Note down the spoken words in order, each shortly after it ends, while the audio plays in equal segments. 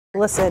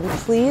Listen,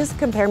 please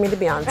compare me to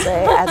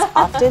Beyonce as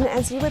often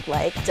as you would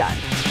like. Done.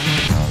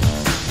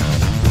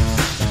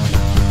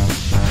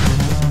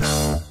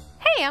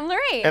 Hey, I'm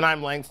Lorraine. And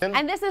I'm Langston.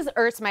 And this is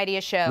Earth's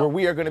Mightiest Show, where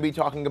we are going to be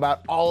talking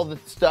about all of the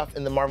stuff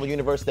in the Marvel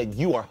Universe that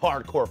you are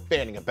hardcore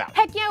fanning about.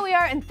 Heck yeah, we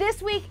are. And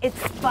this week, it's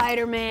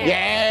Spider-Man.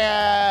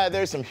 Yeah,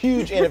 there's some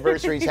huge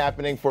anniversaries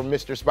happening for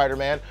Mr.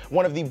 Spider-Man.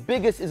 One of the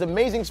biggest is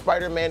Amazing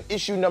Spider-Man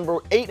issue number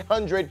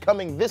 800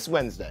 coming this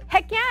Wednesday.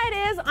 Heck yeah,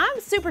 it is. I'm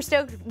super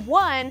stoked.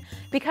 One,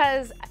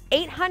 because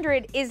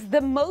 800 is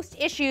the most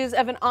issues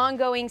of an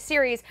ongoing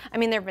series. I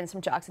mean, there have been some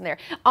jocks in there.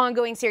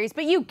 Ongoing series,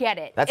 but you get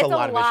it. That's it's a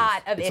lot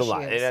of issues. It's a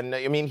lot. And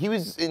I mean, he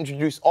was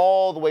introduced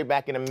all the way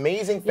back in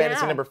Amazing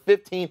Fantasy number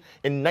 15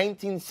 in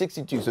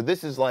 1962. So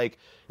this is like,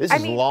 this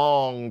is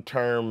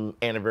long-term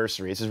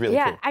anniversary. This is really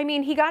cool. I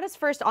mean, he got his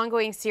first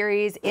ongoing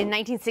series in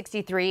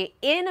 1963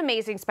 in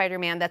Amazing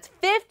Spider-Man. That's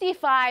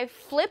 55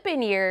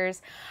 flippin'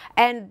 years.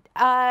 And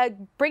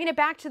bringing it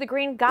back to the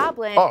Green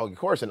Goblin. Oh, of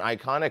course, an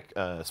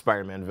iconic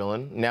Spider-Man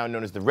villain, now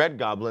known as the Red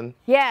Goblin.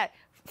 Yeah,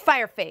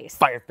 Fireface.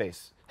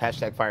 Fireface.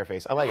 Hashtag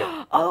Fireface. I like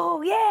it.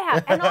 Oh,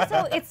 yeah. And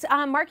also, it's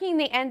marking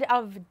the end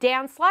of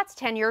Dan Slott's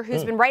tenure,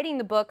 who's been writing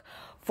the book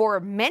for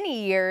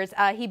many years.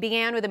 He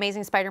began with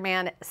Amazing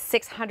Spider-Man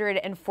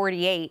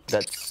 648.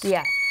 That's...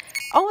 Yeah.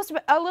 Almost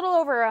a little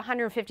over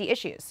 150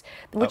 issues,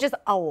 which is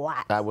a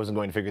lot. I wasn't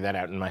going to figure that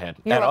out in my head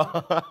You're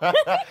all.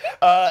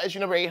 Issue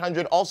number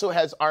 800 also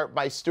has art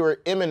by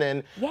Stuart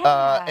Immonen,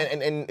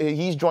 and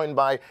he's joined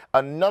by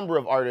a number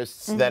of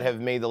artists that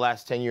have made the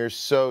last 10 years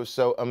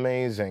so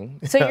amazing.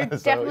 So you're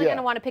definitely going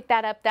to want to pick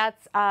that up.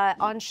 That's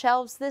on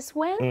shelves this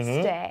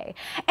Wednesday.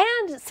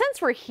 And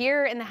since we're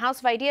here in the House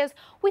of Ideas,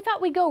 we thought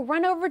we'd go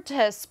run over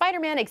to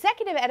Spider-Man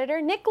executive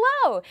editor Nick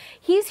Lowe.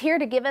 He's here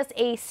to give us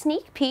a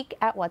sneak peek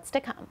at what's to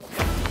come.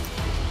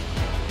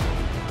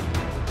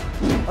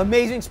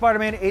 Amazing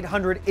Spider-Man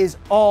 800 is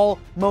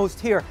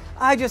almost here.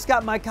 I just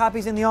got my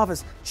copies in the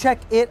office. Check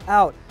it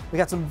out. We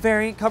got some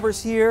variant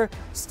covers here.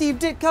 Steve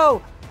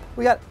Ditko.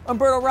 We got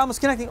Umberto Ramos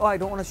connecting. Oh, I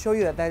don't want to show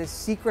you that. That is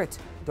secret.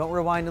 Don't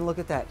rewind and look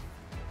at that.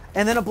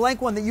 And then a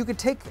blank one that you could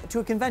take to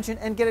a convention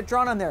and get it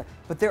drawn on there.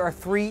 But there are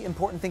 3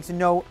 important things to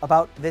know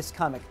about this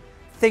comic.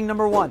 Thing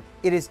number 1,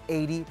 it is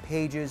 80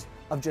 pages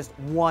of just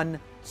one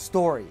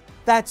story.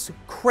 That's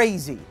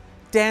crazy.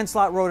 Dan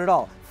Slott wrote it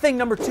all. Thing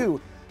number 2,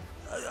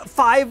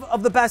 5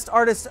 of the best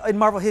artists in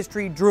Marvel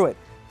history drew it.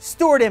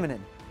 Stuart Immonen,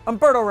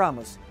 Umberto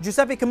Ramos,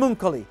 Giuseppe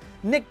Camuncoli,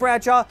 Nick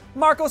Bradshaw,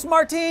 Marcos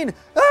Martin.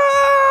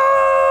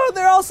 Ah,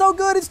 they're all so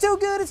good. It's too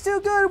good. It's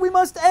too good. We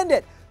must end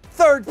it.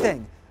 Third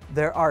thing,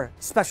 there are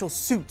special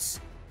suits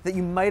that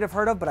you might have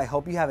heard of, but I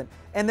hope you haven't.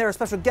 And there are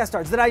special guest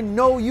stars that I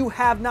know you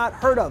have not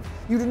heard of.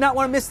 You do not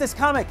want to miss this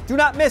comic. Do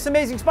not miss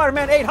Amazing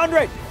Spider-Man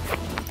 800.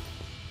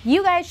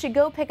 You guys should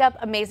go pick up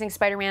Amazing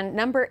Spider-Man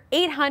number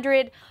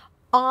 800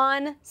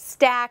 on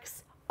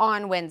stacks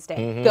on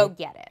Wednesday. Go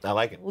get it. I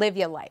like it. Live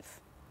your life.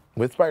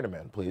 With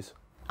Spider-Man, please.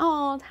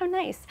 Oh, how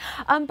nice.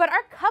 But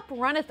our cup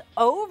runneth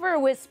over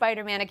with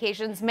Spider-Man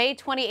occasions. May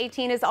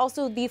 2018 is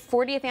also the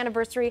 40th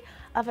anniversary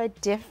of a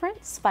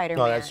different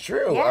Spider-Man. Oh, that's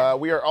true. Yeah.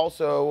 We are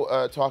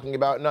also talking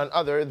about none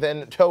other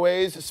than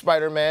Toei's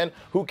Spider-Man,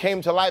 who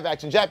came to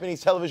live-action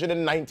Japanese television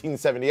in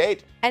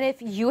 1978. And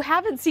if you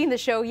haven't seen the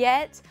show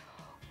yet,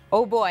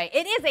 oh boy,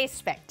 it is a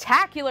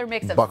spectacular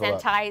mix of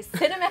Sentai,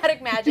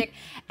 cinematic magic,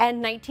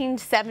 and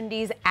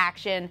 1970s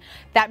action.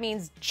 That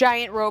means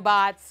giant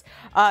robots,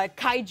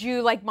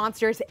 kaiju-like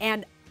monsters,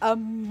 and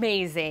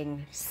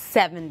amazing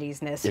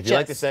 70s-ness. If you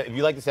like the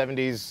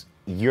 70s,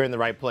 you're in the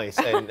right place.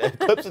 And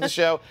clips of the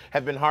show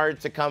have been hard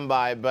to come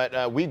by,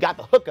 but we got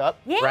the hookup,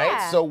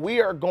 right? So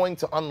we are going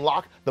to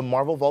unlock the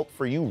Marvel Vault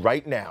for you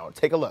right now.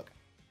 Take a look.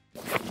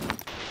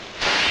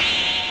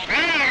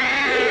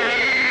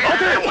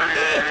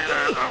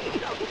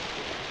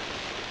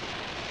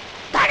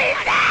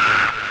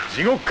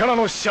 地獄から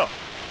の使者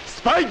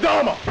スパイ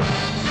ダーマン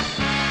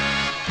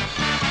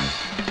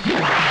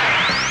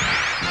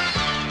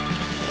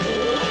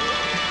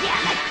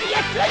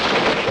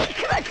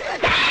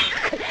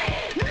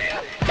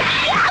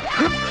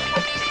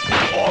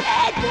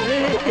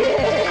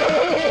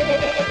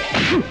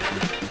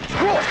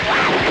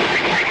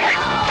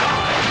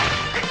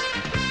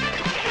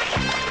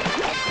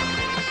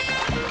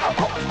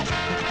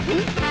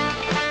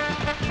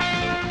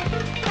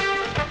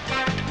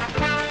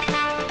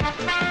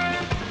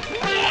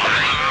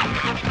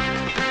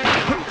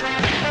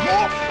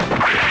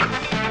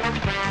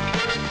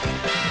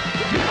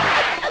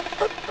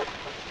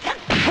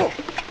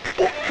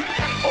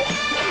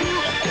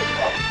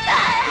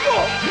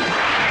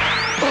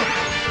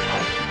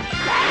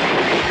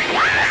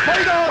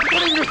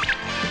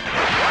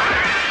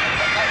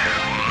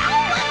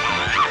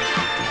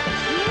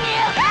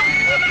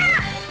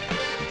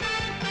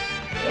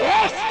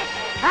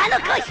あの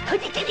子人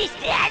質にし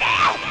てやる。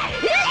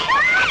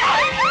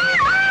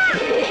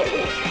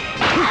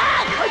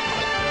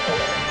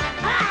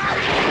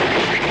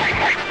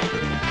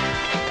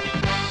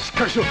しっ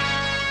かりしろ。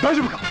大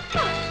丈夫か？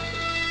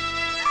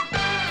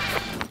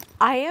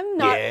 I am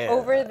not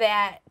over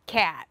that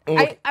cat.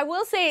 I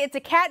will say it's a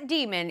cat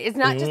demon. It's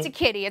not just a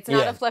kitty. It's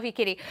not a fluffy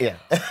kitty. Yeah.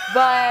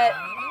 But,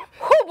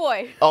 oh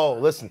boy. Oh,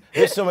 listen,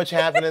 there's so much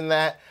happening in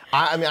that.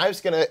 I mean, I'm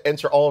just going to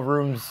enter all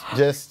rooms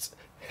just,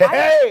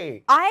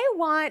 hey! I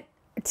want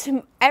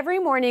to, every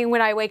morning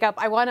when I wake up,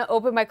 I want to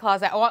open my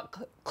closet. I want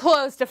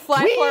clothes to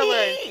fly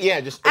forward. Yeah,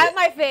 just at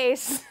my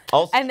face.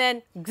 Also, and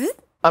then,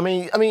 I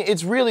mean,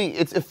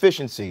 it's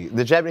efficiency.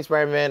 The Japanese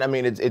Spider-Man, I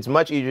mean, it's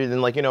much easier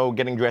than, like, you know,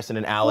 getting dressed in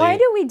an alley. Why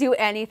do we do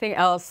anything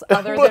else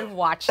other than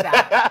watch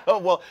that?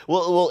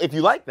 well, if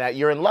you like that,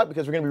 you're in luck,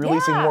 because we're going to be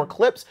releasing more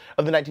clips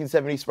of the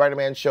 1970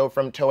 Spider-Man show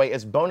from Toei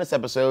as bonus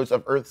episodes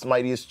of Earth's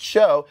Mightiest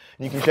show.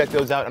 And you can check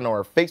those out on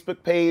our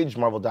Facebook page,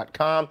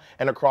 marvel.com,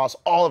 and across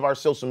all of our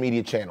social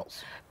media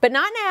channels. But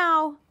not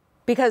now,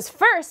 because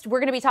first we're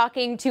going to be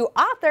talking to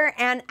author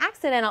and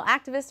accidental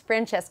activist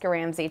Francesca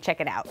Ramsey.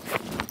 Check it out.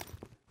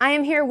 I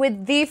am here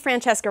with the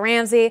Francesca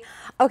Ramsey.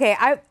 Okay,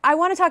 I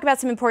want to talk about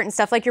some important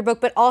stuff like your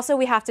book, but also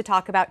we have to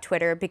talk about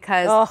Twitter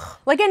because,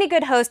 like any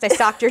good host, I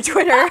stalked your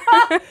Twitter.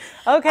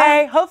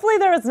 Okay, hopefully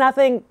there was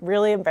nothing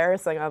really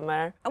embarrassing on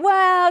there.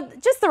 Well,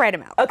 just the right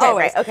amount. Okay,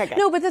 always. right, okay, good.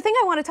 No, but the thing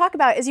I want to talk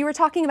about is you were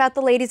talking about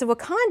the ladies of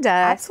Wakanda.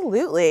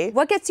 Absolutely.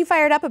 What gets you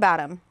fired up about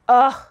them?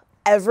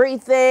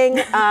 Everything,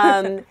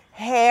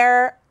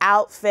 hair,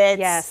 outfits.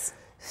 Yes.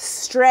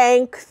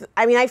 Strength.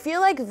 I mean, I feel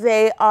like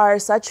they are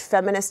such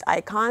feminist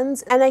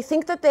icons, and I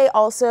think that they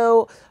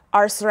also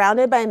are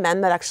surrounded by men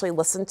that actually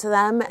listen to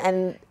them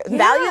and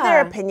value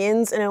their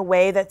opinions in a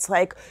way that's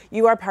like,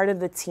 you are part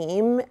of the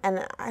team.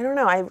 And I don't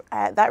know,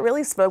 that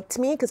really spoke to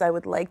me because I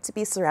would like to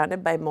be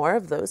surrounded by more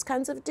of those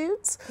kinds of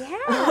dudes. Yeah,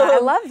 I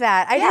love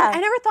that. I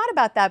never thought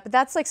about that, but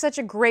that's like such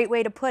a great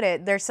way to put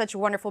it. There's such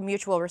wonderful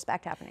mutual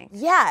respect happening.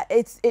 Yeah,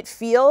 it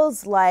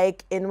feels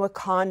like in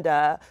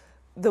Wakanda,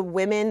 the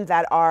women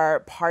that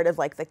are part of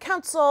like the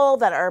council,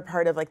 that are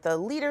part of like the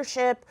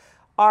leadership,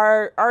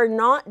 are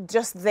not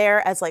just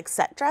there as like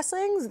set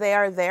dressings. They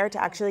are there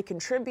to actually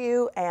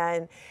contribute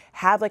and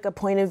have like a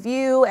point of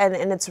view, and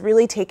it's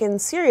really taken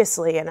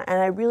seriously, and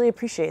I really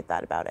appreciate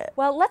that about it.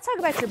 Well, let's talk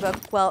about your book.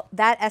 Well,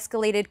 that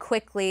escalated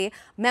quickly.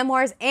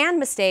 Memoirs and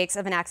Mistakes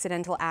of an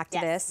Accidental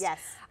Activist. Yes.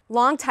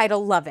 Long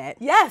title, love it.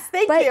 Yes,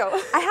 thank you.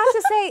 I have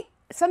to say,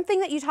 something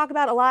that you talk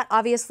about a lot,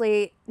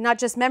 obviously, not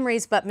just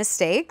memories, but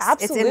mistakes.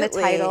 Absolutely. It's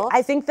in the title.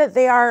 I think that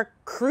they are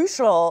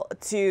crucial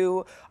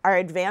to our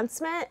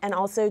advancement and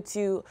also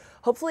to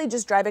hopefully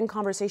just driving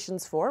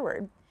conversations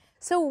forward.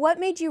 So what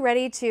made you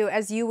ready to,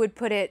 as you would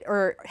put it,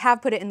 or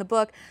have put it in the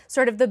book,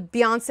 sort of the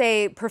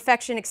Beyonce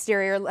perfection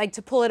exterior, like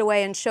to pull it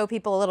away and show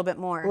people a little bit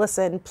more?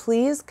 Listen,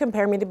 please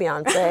compare me to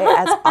Beyonce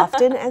as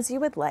often as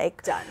you would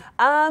like. Done.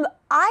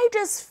 I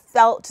just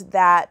felt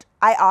that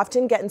I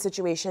often get in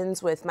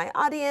situations with my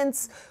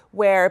audience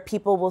where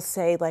people will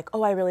say like,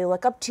 oh, I really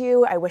look up to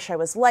you, I wish I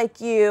was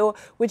like you,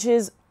 which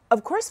is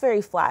of course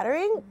very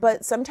flattering,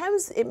 but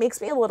sometimes it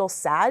makes me a little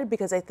sad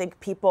because I think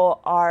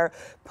people are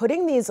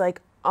putting these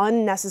like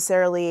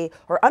unnecessarily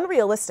or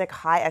unrealistic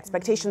high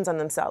expectations on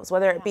themselves,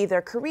 whether it be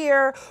their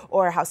career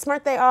or how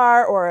smart they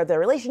are or their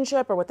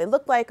relationship or what they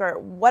look like or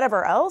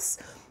whatever else.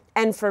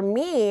 And for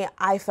me,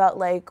 I felt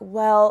like,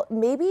 well,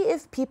 maybe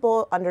if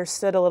people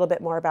understood a little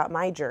bit more about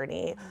my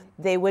journey,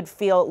 they would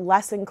feel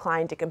less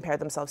inclined to compare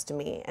themselves to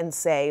me and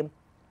say,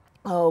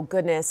 oh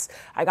goodness,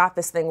 I got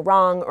this thing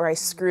wrong, or I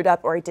screwed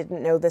up, or I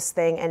didn't know this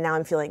thing, and now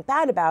I'm feeling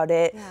bad about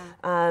it.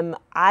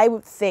 I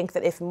would think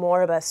that if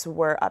more of us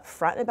were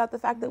upfront about the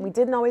fact that we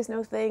didn't always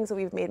know things, that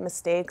we've made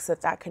mistakes,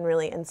 that can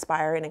really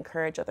inspire and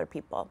encourage other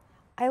people.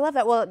 I love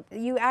that. Well,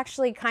 you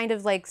actually kind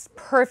of like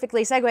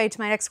perfectly segued to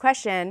my next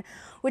question,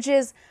 which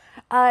is,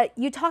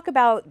 you talk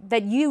about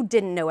that you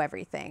didn't know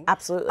everything.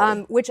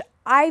 Absolutely. Which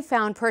I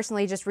found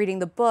personally just reading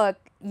the book,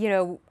 you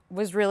know,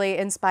 was really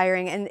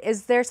inspiring. And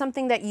is there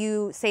something that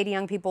you say to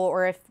young people,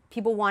 or if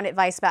people want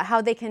advice about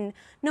how they can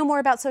know more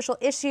about social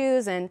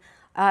issues and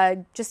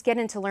just get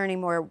into learning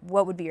more,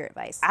 what would be your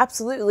advice?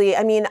 Absolutely.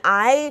 I mean,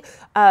 I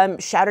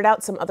shouted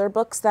out some other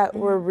books that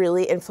were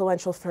really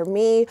influential for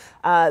me.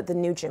 The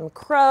New Jim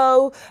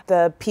Crow,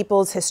 The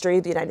People's History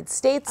of the United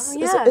States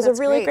is a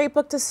really great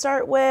book to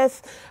start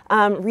with.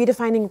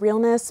 Redefining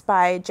Realness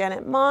by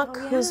Janet Mock,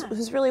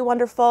 who's really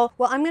wonderful.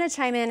 Well, I'm going to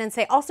chime in and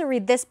say also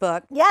read this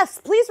book. Yes,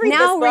 please read this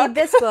book. Now read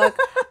this book.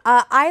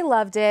 I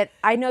loved it.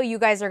 I know you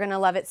guys are going to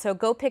love it. So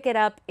go pick it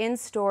up in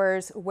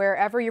stores,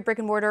 wherever you're brick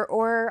and mortar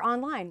or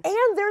online.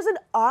 And there's an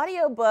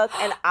audiobook,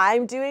 and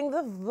I'm doing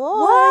the voice.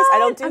 What? I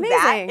don't do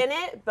that in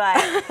it,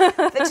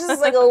 but this is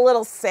like a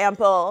little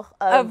sample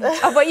of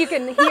what you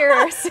can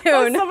hear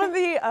soon. Some of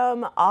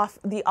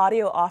the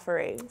audio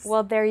offerings.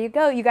 Well, there you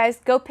go. You guys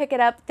go pick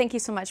it up. Thank you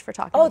so much for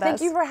talking with us. Oh,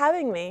 thank you for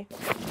having me.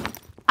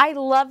 I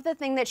love the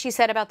thing that she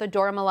said about the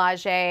Dora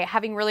Milaje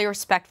having really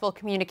respectful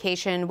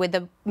communication with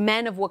the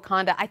men of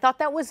Wakanda. I thought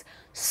that was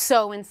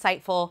so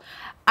insightful.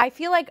 I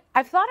feel like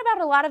I've thought about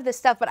a lot of this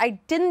stuff, but I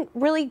didn't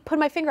really put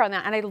my finger on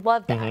that, and I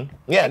love that.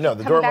 Yeah, no,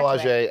 the Dora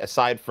Milaje,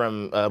 aside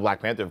from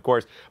Black Panther, of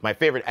course, my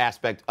favorite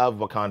aspect of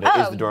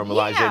Wakanda is the Dora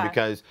Milaje,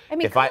 because I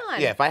mean, if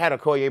I had a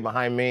Okoye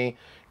behind me,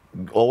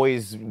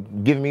 always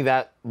give me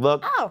that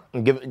look. I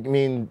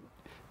mean,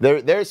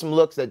 There's some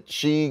looks that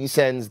she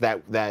sends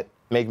that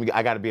make me,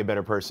 I got to be a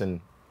better person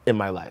in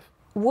my life.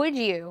 Would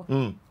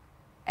you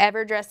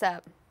ever dress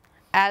up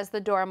as the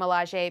Dora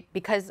Milaje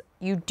because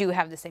you do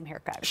have the same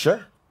haircut?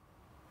 Sure.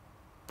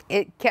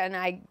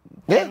 Can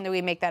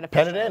we make that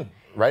official? Pen it in.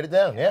 Write it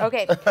down, yeah.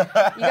 Okay, you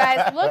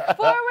guys look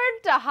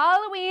forward to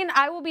Halloween.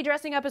 I will be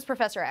dressing up as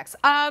Professor X.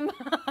 Can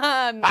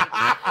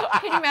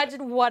you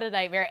imagine what a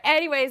nightmare?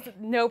 Anyways,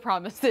 no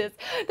promises.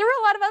 There were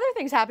a lot of other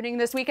things happening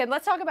this weekend.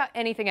 Let's talk about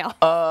anything else.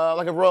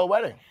 Like a royal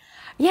wedding.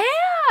 Yeah,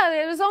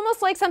 it was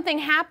almost like something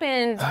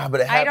happened. But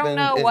it happened. I don't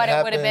know what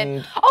it would have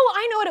been. Oh,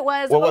 I know what it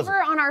was. What was Over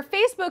it? on our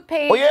Facebook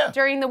page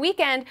during the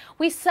weekend,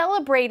 we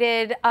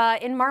celebrated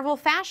in Marvel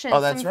fashion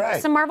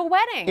some Marvel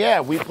weddings.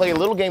 Yeah, we play a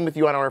little game with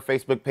you on our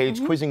Facebook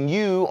page, quizzing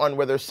you on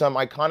whether some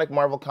iconic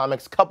Marvel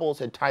Comics couples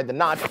had tied the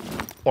knot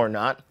or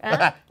not.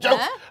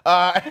 Jokes.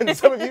 And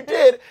some of you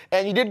did,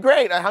 and you did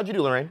great. How'd you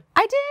do, Lorraine?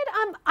 I did.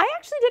 I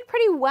actually did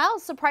pretty well,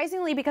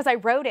 surprisingly, because I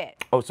wrote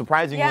it. Oh,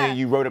 surprisingly,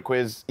 you wrote a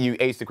quiz. You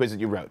aced the quiz that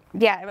you wrote.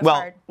 Yeah, it was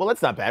hard. Well,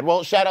 that's not bad.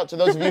 Well, shout out to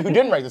those of you who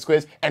didn't write this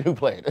quiz and who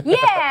played.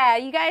 Yeah,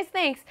 you guys,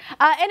 thanks.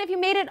 And if you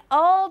made it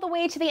all the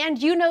way to the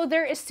end, you know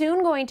there is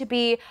soon going to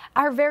be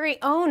our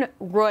very own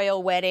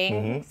royal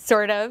wedding,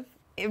 sort of.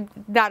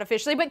 Not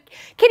officially, but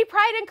Kitty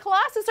Pryde and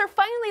Colossus are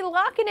finally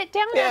locking it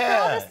down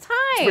after all this time.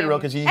 It's pretty real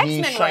because he's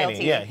shiny.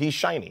 Royalty. Yeah, he's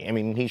shiny. I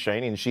mean, he's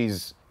shiny, and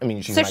she's.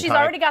 So she's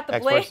already got the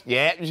bling.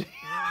 Yeah. Get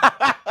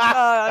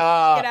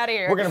out of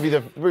here. We're gonna be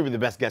the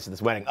best guests at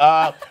this wedding.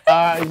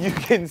 You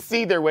can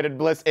see their wedded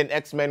bliss in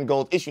X-Men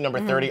Gold issue number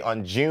 30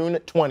 on June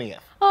 20th.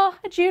 Oh,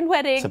 a June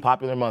wedding. It's a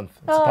popular month.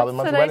 It's a popular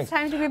month for weddings.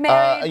 Time to be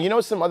married. You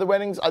know some other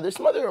weddings? There's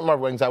some other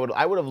Marvel weddings I would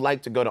have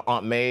liked to go to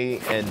Aunt May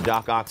and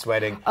Doc Ock's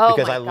wedding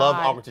because I love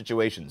awkward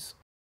situations.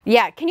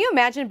 Yeah, can you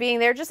imagine being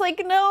there just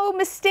like, no,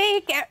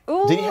 mistake.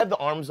 Ooh. Did he have the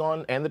arms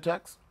on and the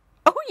tux?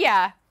 Oh,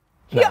 yeah.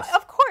 Nice. Yeah,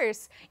 of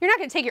course. You're not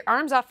going to take your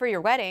arms off for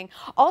your wedding.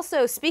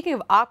 Also, speaking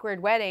of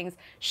awkward weddings,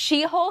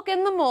 She-Hulk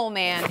and the Mole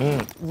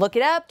Man. Look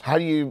it up. How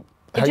do you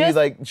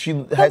like,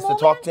 she has to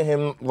talk to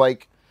him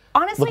like,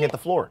 honestly, looking at the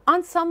floor.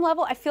 On some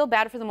level, I feel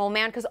bad for the Mole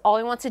Man because all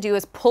he wants to do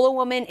is pull a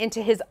woman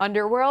into his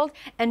underworld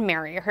and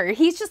marry her.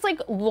 He's just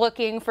like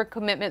looking for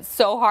commitment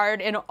so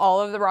hard in all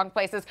of the wrong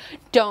places.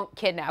 Don't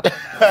kidnap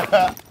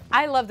her.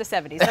 I love the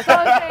 70s. That's all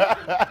I'm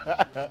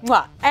saying.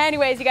 Well,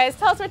 anyways, you guys,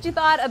 tell us what you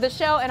thought of the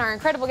show and our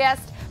incredible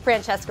guest,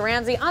 Francesca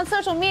Ramsey, on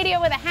social media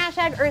with a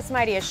hashtag Earth's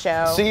Mightiest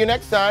Show. See you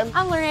next time.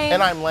 I'm Lorraine.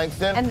 And I'm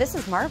Langston. And this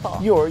is Marvel.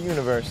 Your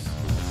universe.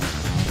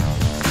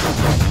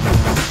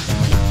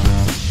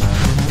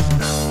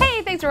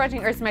 Thanks for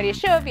watching Earth's Mightiest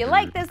Show. If you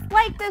like this,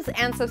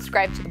 and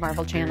subscribe to the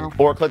Marvel channel.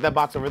 Or click that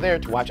box over there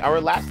to watch our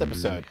last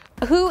episode.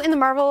 Who in the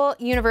Marvel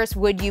universe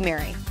would you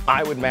marry?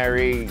 I would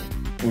marry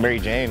Mary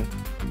Jane.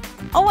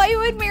 Oh, I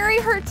would marry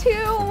her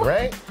too.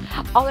 Right?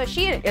 Although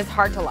she is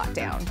hard to lock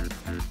down.